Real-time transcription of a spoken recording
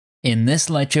In this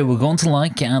lecture, we're going to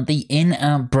look at the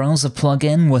InAppBrowser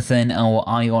plugin within our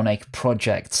Ionic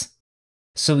project.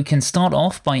 So we can start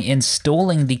off by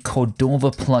installing the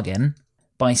Cordova plugin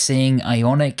by saying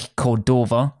Ionic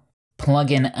Cordova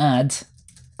plugin add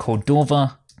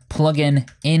Cordova plugin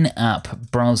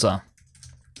InAppBrowser.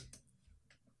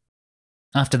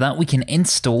 After that, we can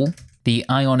install the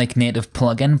Ionic native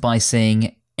plugin by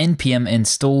saying npm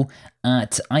install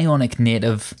at Ionic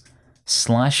native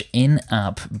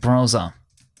 /InAppBrowser.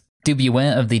 Do be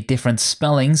aware of the different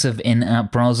spellings of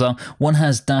InAppBrowser. One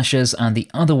has dashes and the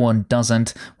other one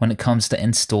doesn't when it comes to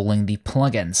installing the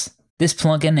plugins. This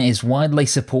plugin is widely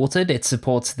supported. It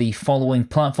supports the following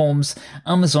platforms: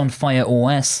 Amazon Fire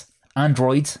OS,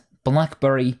 Android,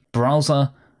 BlackBerry,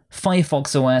 Browser,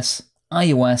 Firefox OS,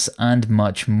 iOS, and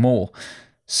much more.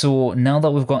 So now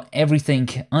that we've got everything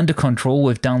under control,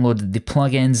 we've downloaded the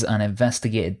plugins and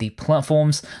investigated the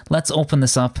platforms, let's open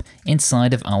this up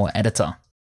inside of our editor.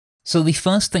 So the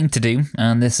first thing to do,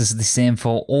 and this is the same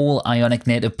for all Ionic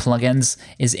native plugins,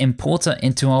 is import it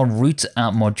into our root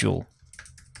app module.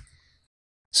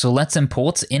 So let's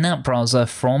import InAppBrowser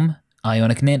from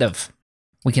Ionic native.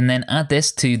 We can then add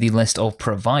this to the list of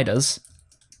providers.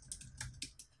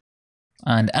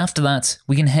 And after that,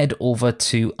 we can head over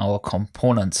to our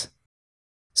component.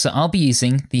 So I'll be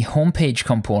using the homepage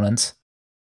component.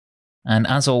 And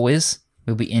as always,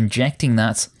 we'll be injecting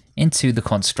that into the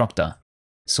constructor.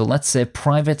 So let's say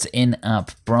private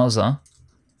InAppBrowser,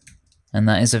 and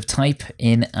that is of type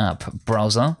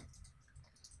InAppBrowser.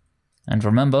 And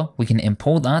remember, we can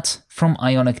import that from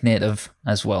Ionic native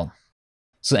as well.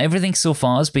 So everything so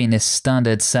far has been a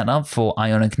standard setup for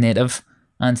Ionic native,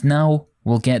 and now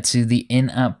we'll get to the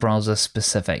InAppBrowser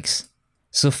specifics.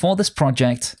 So for this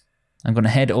project, I'm going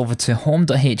to head over to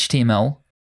home.html,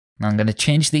 and I'm going to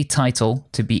change the title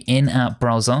to be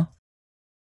InAppBrowser.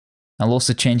 I'll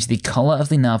also change the color of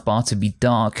the navbar to be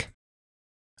dark,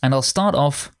 and I'll start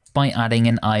off by adding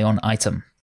an ion item.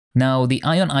 Now the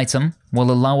ion item will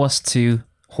allow us to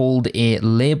hold a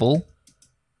label.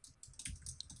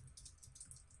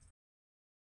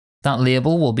 That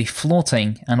label will be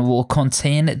floating and will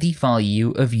contain the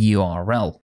value of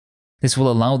URL. This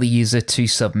will allow the user to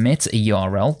submit a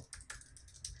URL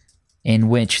in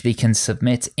which they can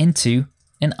submit into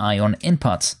an ion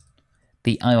input.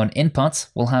 The ion input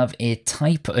will have a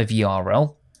type of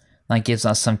URL that gives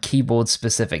us some keyboard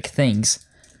specific things,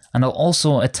 and I'll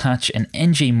also attach an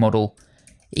ng model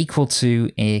equal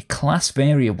to a class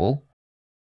variable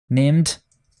named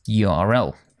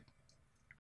URL.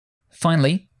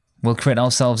 Finally, we'll create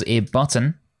ourselves a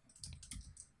button,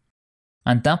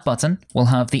 and that button will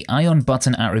have the ion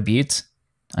button attribute.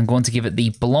 I'm going to give it the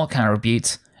block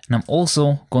attribute, and I'm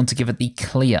also going to give it the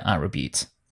clear attribute.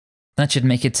 That should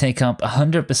make it take up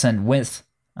 100% width,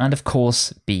 and of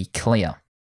course be clear.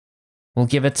 We'll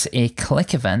give it a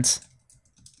click event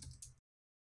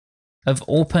of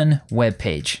open web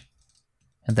page,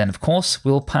 and then of course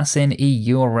we'll pass in a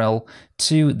URL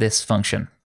to this function.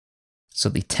 So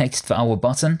the text for our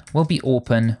button will be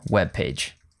open web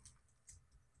page.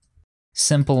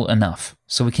 Simple enough.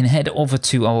 So we can head over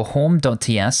to our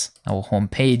home.ts, our home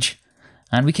page,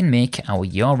 and we can make our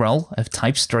URL of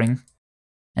type string,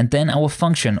 and then our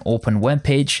function open web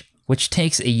page, which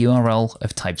takes a URL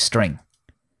of type string.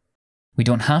 We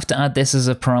don't have to add this as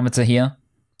a parameter here,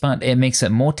 but it makes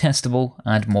it more testable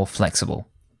and more flexible.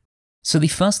 So the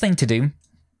first thing to do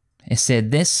is say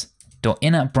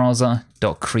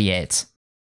this.inappbrowser.create.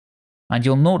 And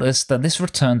you'll notice that this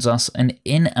returns us an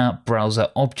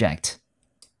InAppBrowser object.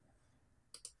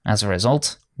 As a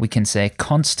result, we can say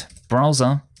const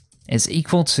browser is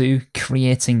equal to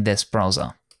creating this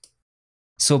browser.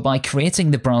 So by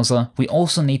creating the browser, we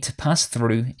also need to pass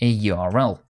through a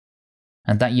URL.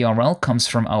 And that URL comes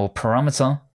from our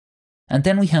parameter. And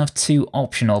then we have two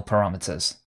optional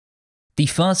parameters. The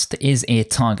first is a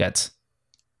target.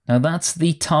 Now that's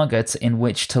the target in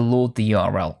which to load the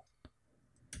URL.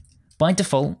 By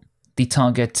default, the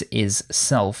target is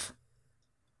self,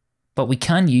 but we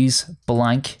can use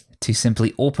blank to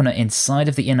simply open it inside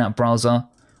of the in-app browser,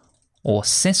 or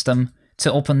system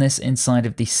to open this inside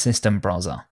of the system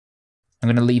browser. I'm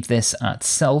going to leave this at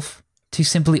self to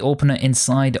simply open it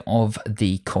inside of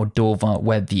the Cordova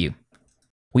web view.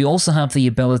 We also have the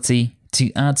ability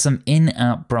to add some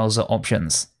in-app browser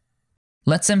options.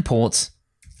 Let's import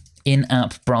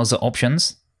in-app browser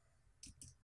options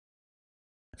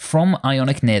from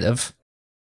Ionic native,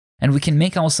 and we can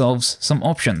make ourselves some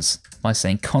options by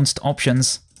saying const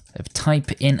options of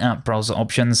type in-app browser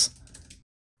options.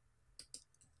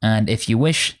 And if you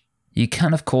wish, you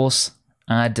can of course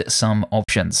add some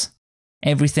options.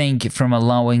 Everything from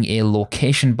allowing a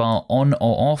location bar on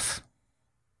or off,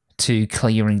 to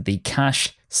clearing the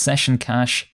cache, session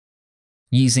cache,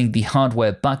 using the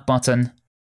hardware back button,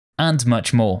 and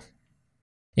much more.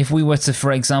 If we were to,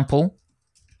 for example,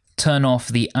 turn off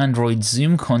the Android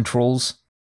zoom controls,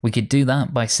 we could do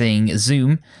that by saying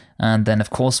zoom and then of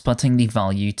course putting the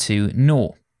value to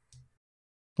no.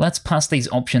 Let's pass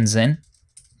these options in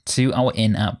to our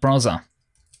in-app browser.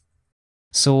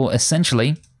 So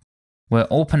essentially, we're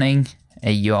opening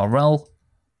a URL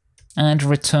and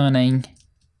returning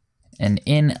an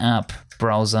in-app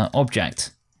browser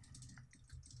object.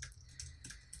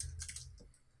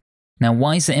 Now,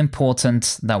 why is it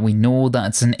important that we know that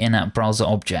it's an in-app browser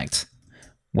object?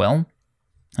 Well,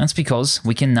 that's because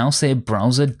we can now say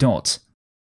browser dot,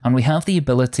 and we have the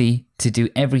ability to do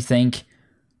everything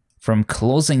from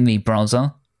closing the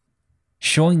browser,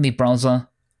 showing the browser,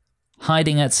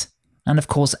 hiding it, and of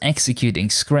course executing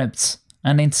scripts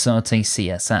and inserting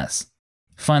CSS.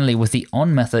 Finally, with the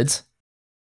on method,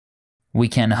 we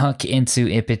can hook into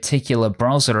a particular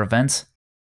browser event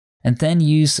and then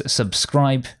use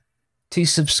subscribe to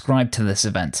subscribe to this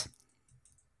event.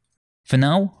 For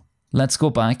now, let's go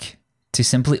back to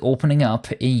simply opening up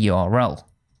a URL.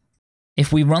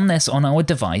 If we run this on our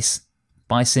device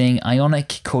by saying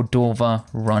Ionic Cordova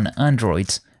run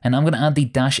Android, and I'm going to add the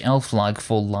 -L flag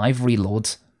for live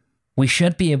reload, we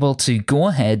should be able to go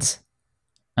ahead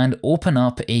and open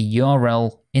up a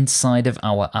URL inside of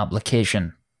our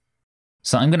application.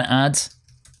 So I'm going to add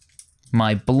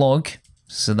my blog,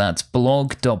 so that's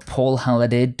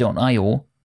blog.paulhalliday.io,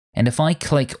 and if I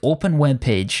click open web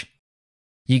page,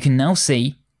 you can now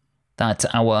see that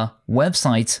our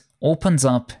website opens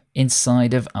up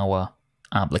inside of our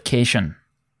application.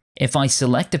 If I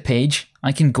select a page,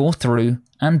 I can go through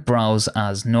and browse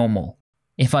as normal.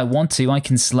 If I want to, I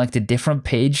can select a different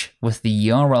page with the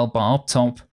URL bar up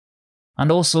top,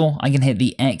 and also I can hit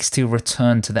the X to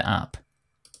return to the app.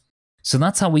 So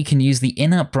that's how we can use the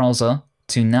in-app browser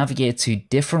to navigate to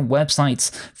different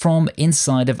websites from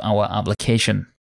inside of our application.